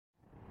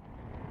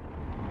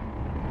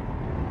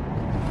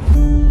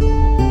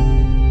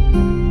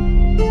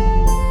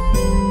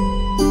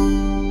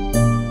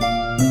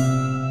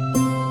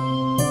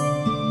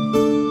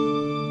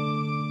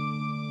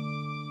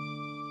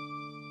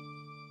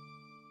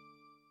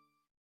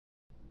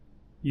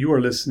You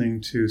are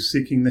listening to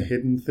Seeking the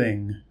Hidden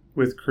Thing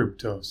with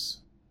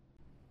Kryptos.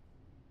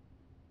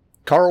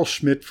 Carl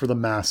Schmitt for the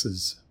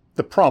Masses.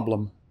 The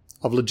Problem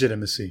of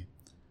Legitimacy.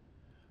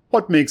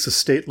 What makes a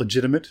state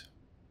legitimate?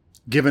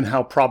 Given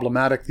how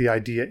problematic the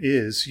idea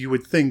is, you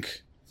would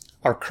think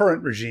our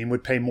current regime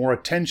would pay more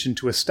attention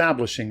to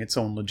establishing its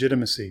own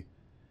legitimacy.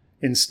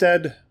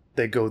 Instead,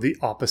 they go the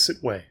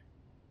opposite way.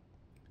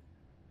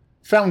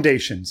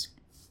 Foundations.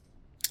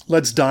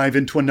 Let's dive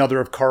into another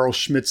of Carl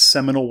Schmitt's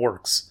seminal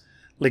works,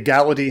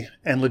 Legality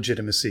and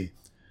Legitimacy.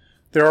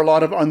 There are a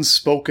lot of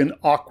unspoken,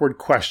 awkward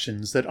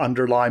questions that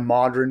underlie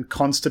modern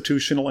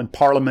constitutional and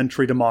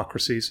parliamentary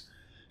democracies,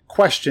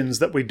 questions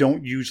that we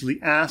don't usually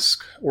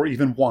ask or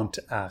even want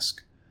to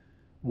ask.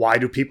 Why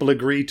do people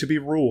agree to be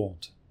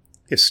ruled?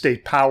 If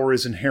state power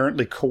is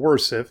inherently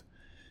coercive,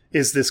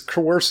 is this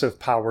coercive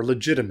power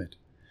legitimate?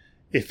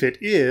 If it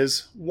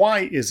is,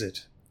 why is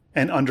it?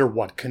 And under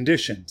what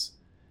conditions?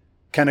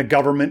 Can a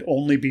government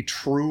only be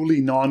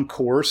truly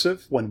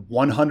non-coercive when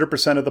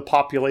 100% of the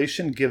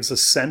population gives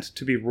assent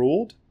to be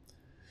ruled?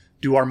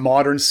 Do our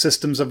modern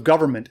systems of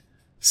government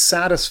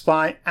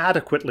satisfy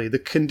adequately the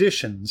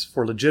conditions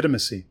for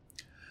legitimacy?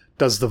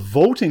 Does the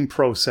voting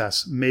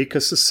process make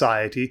a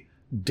society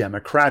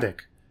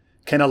democratic?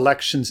 Can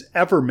elections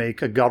ever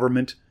make a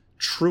government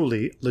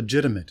truly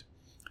legitimate?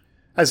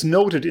 As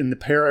noted in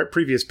the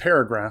previous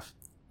paragraph,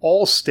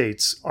 all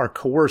states are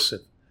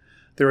coercive.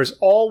 There is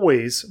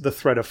always the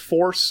threat of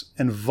force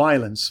and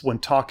violence when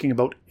talking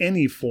about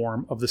any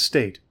form of the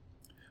state.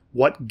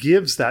 What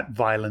gives that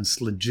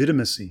violence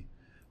legitimacy?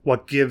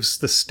 What gives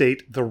the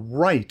state the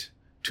right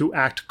to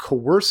act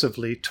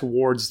coercively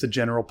towards the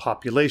general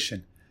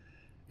population?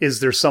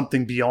 Is there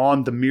something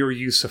beyond the mere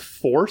use of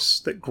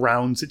force that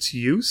grounds its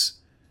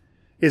use?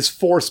 Is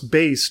force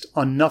based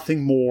on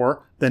nothing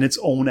more than its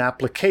own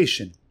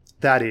application,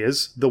 that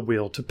is, the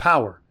will to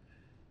power?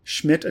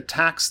 Schmitt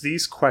attacks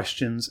these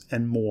questions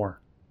and more.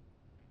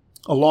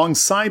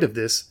 Alongside of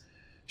this,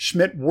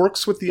 Schmitt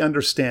works with the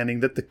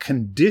understanding that the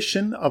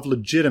condition of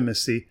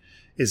legitimacy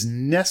is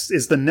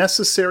the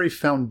necessary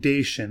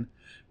foundation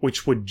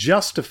which would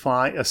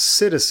justify a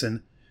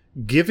citizen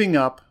giving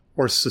up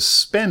or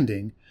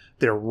suspending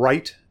their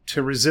right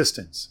to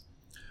resistance.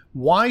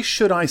 Why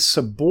should I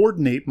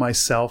subordinate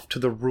myself to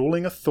the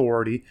ruling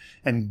authority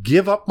and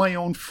give up my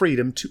own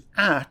freedom to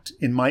act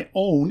in my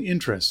own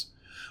interests?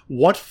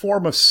 What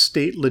form of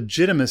state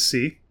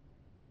legitimacy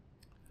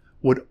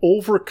would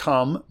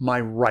overcome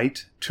my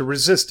right to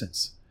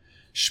resistance?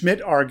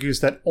 Schmitt argues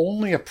that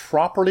only a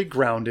properly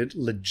grounded,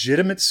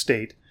 legitimate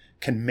state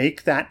can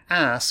make that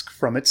ask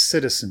from its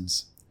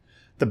citizens.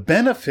 The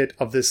benefit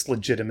of this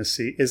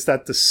legitimacy is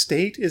that the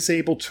state is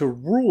able to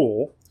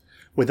rule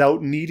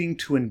without needing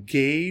to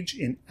engage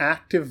in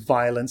active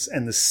violence,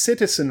 and the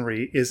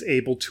citizenry is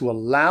able to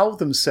allow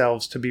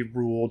themselves to be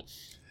ruled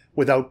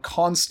without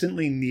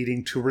constantly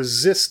needing to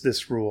resist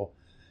this rule.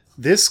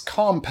 This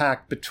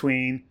compact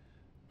between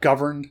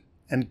governed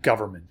and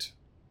government.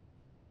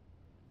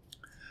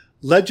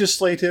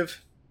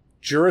 Legislative,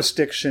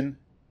 jurisdiction,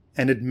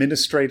 and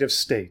administrative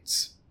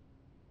states.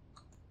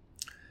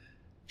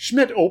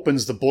 Schmitt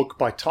opens the book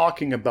by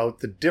talking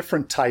about the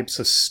different types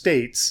of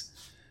states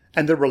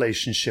and their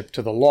relationship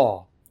to the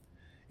law.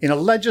 In a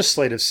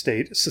legislative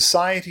state,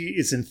 society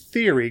is in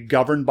theory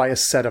governed by a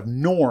set of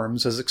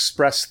norms as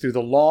expressed through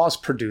the laws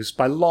produced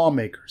by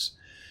lawmakers.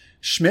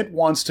 Schmitt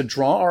wants to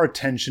draw our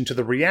attention to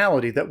the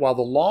reality that while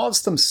the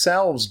laws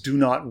themselves do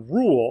not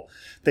rule,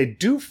 they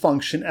do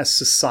function as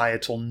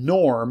societal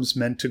norms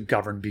meant to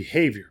govern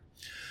behavior.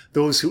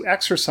 Those who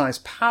exercise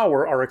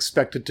power are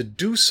expected to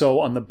do so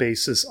on the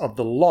basis of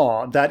the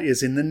law, that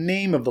is, in the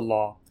name of the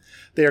law.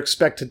 They are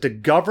expected to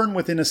govern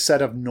within a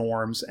set of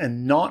norms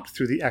and not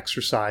through the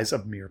exercise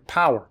of mere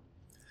power.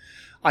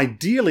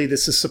 Ideally,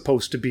 this is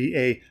supposed to be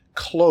a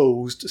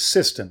closed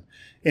system,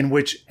 in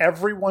which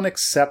everyone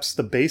accepts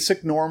the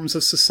basic norms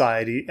of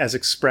society as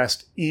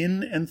expressed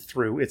in and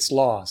through its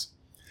laws.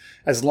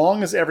 As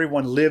long as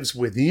everyone lives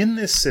within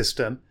this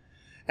system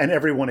and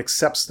everyone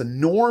accepts the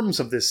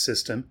norms of this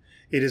system,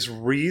 it is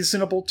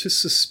reasonable to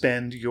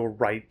suspend your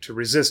right to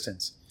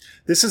resistance.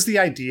 This is the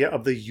idea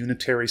of the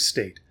unitary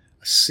state.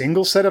 A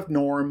single set of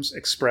norms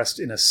expressed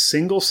in a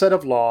single set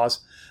of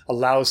laws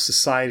allows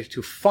society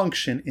to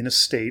function in a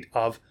state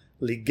of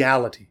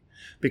legality.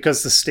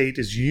 Because the state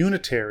is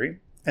unitary,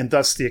 and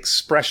thus the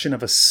expression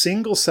of a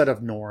single set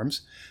of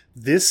norms,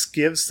 this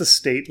gives the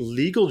state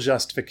legal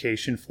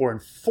justification for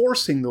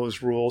enforcing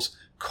those rules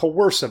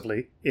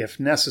coercively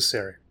if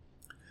necessary.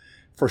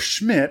 For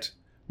Schmitt,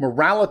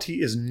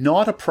 morality is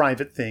not a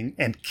private thing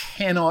and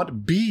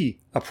cannot be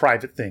a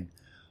private thing.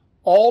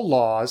 All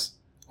laws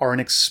are an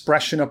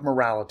expression of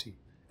morality,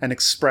 an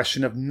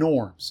expression of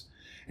norms,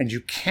 and you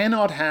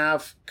cannot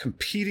have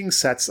competing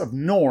sets of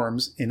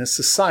norms in a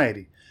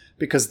society,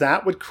 because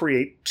that would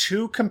create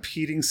two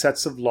competing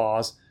sets of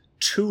laws,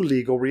 two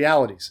legal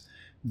realities.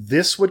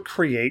 This would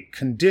create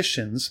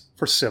conditions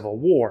for civil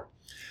war.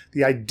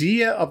 The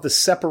idea of the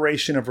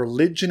separation of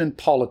religion and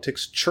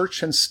politics,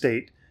 church and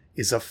state,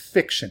 is a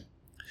fiction.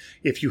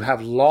 If you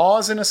have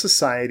laws in a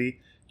society,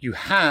 you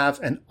have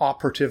an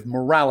operative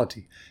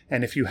morality.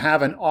 And if you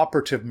have an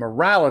operative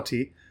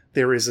morality,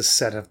 there is a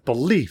set of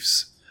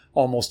beliefs,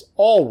 almost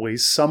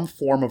always some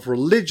form of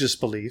religious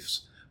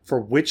beliefs for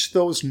which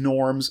those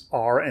norms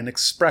are an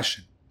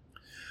expression.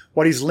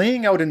 What he's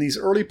laying out in these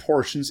early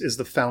portions is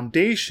the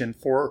foundation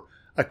for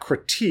a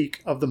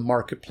critique of the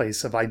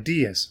marketplace of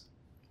ideas.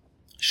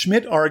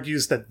 Schmitt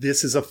argues that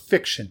this is a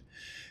fiction.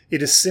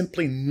 It is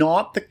simply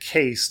not the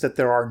case that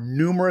there are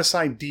numerous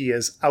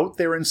ideas out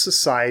there in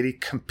society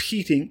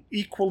competing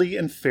equally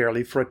and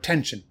fairly for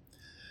attention.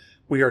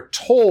 We are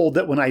told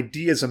that when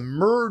ideas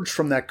emerge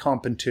from that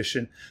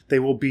competition, they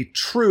will be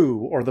true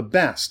or the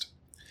best.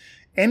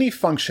 Any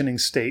functioning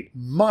state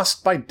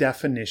must by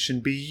definition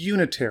be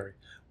unitary,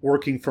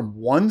 working from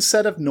one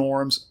set of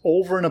norms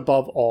over and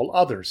above all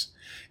others.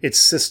 Its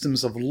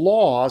systems of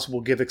laws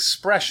will give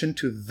expression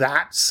to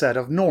that set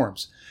of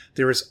norms.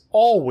 There is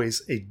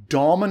always a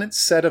dominant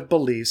set of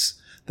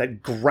beliefs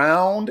that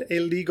ground a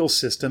legal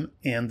system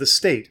and the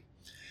state.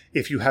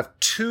 If you have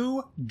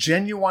two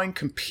genuine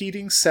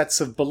competing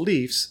sets of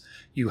beliefs,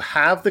 you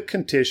have the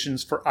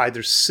conditions for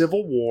either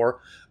civil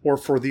war or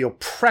for the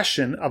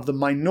oppression of the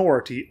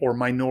minority or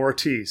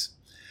minorities.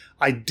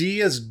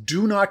 Ideas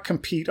do not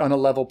compete on a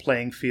level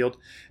playing field,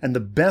 and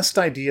the best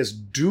ideas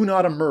do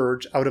not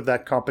emerge out of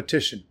that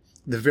competition.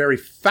 The very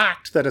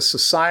fact that a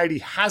society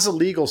has a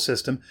legal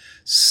system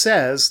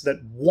says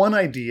that one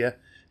idea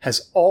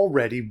has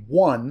already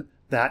won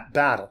that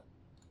battle.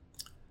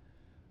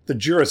 The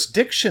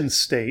jurisdiction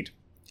state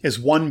is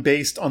one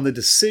based on the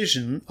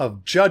decision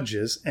of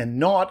judges and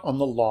not on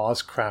the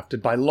laws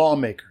crafted by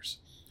lawmakers.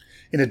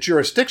 In a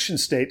jurisdiction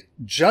state,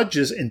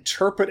 judges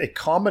interpret a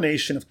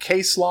combination of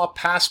case law,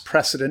 past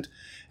precedent,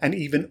 and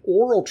even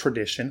oral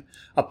tradition,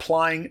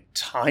 applying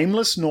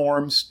timeless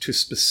norms to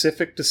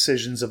specific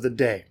decisions of the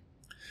day.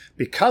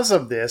 Because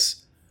of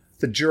this,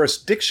 the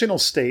jurisdictional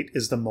state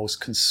is the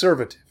most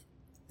conservative.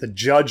 The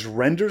judge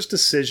renders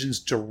decisions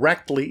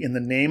directly in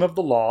the name of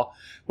the law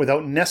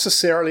without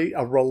necessarily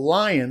a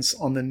reliance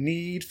on the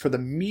need for the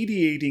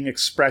mediating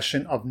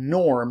expression of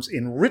norms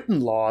in written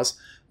laws,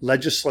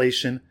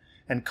 legislation,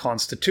 and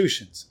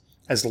constitutions.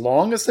 As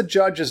long as the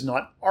judge is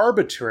not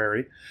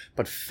arbitrary,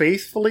 but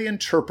faithfully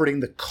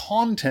interpreting the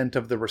content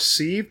of the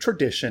received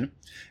tradition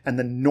and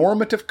the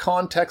normative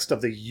context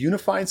of the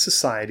unified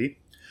society,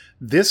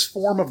 this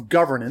form of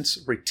governance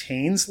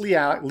retains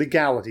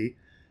legality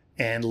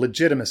and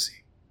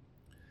legitimacy.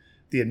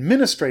 The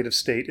administrative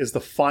state is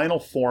the final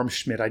form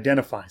Schmitt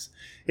identifies.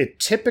 It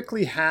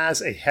typically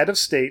has a head of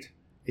state,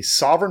 a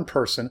sovereign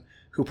person,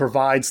 who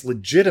provides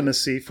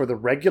legitimacy for the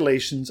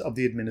regulations of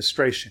the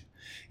administration.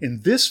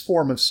 In this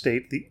form of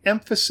state, the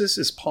emphasis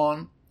is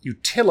upon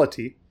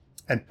utility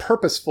and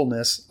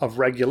purposefulness of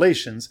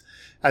regulations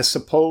as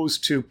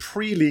opposed to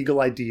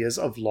pre-legal ideas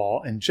of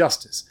law and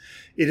justice.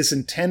 It is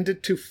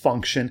intended to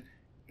function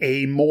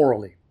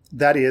amorally,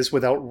 that is,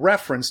 without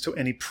reference to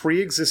any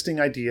pre-existing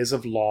ideas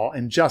of law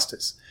and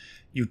justice.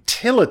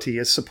 Utility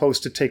is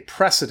supposed to take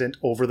precedent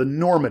over the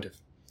normative,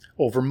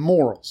 over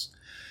morals.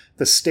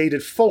 The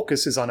stated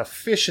focus is on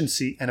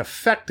efficiency and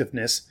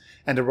effectiveness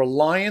and a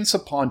reliance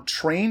upon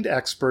trained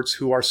experts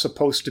who are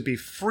supposed to be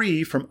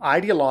free from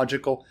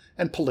ideological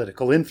and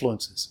political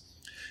influences.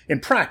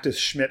 In practice,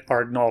 Schmitt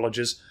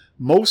acknowledges,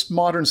 most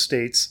modern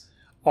states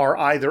are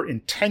either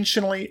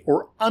intentionally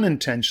or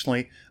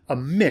unintentionally a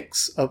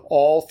mix of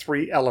all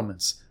three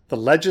elements: the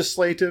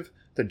legislative,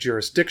 the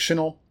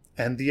jurisdictional,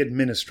 and the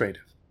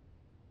administrative.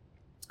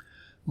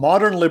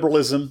 Modern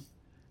liberalism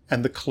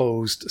and the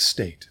closed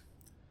state.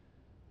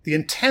 The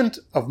intent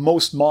of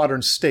most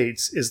modern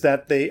states is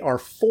that they are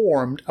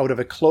formed out of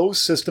a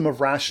closed system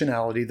of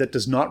rationality that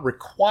does not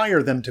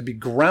require them to be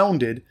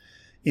grounded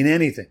in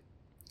anything.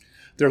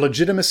 Their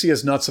legitimacy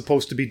is not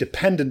supposed to be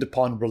dependent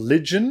upon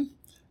religion,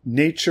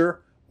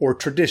 nature, or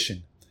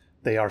tradition.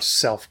 They are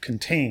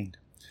self-contained.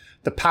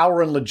 The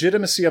power and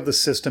legitimacy of the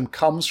system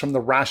comes from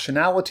the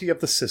rationality of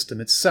the system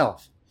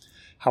itself.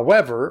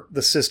 However,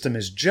 the system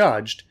is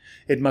judged.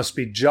 It must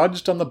be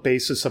judged on the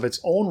basis of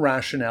its own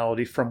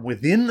rationality from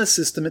within the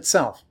system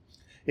itself.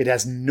 It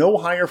has no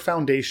higher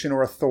foundation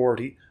or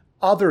authority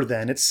other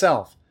than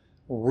itself.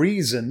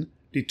 Reason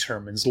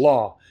determines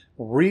law.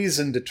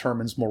 Reason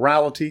determines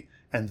morality,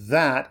 and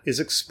that is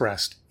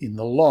expressed in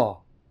the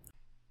law.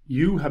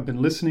 You have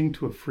been listening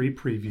to a free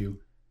preview.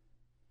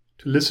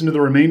 To listen to the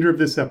remainder of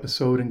this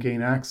episode and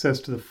gain access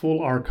to the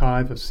full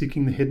archive of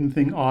Seeking the Hidden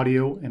Thing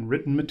audio and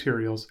written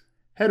materials,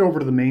 head over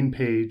to the main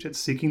page at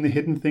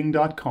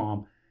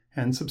seekingthehiddenthing.com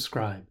and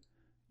subscribe.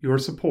 Your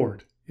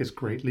support is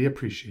greatly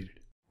appreciated.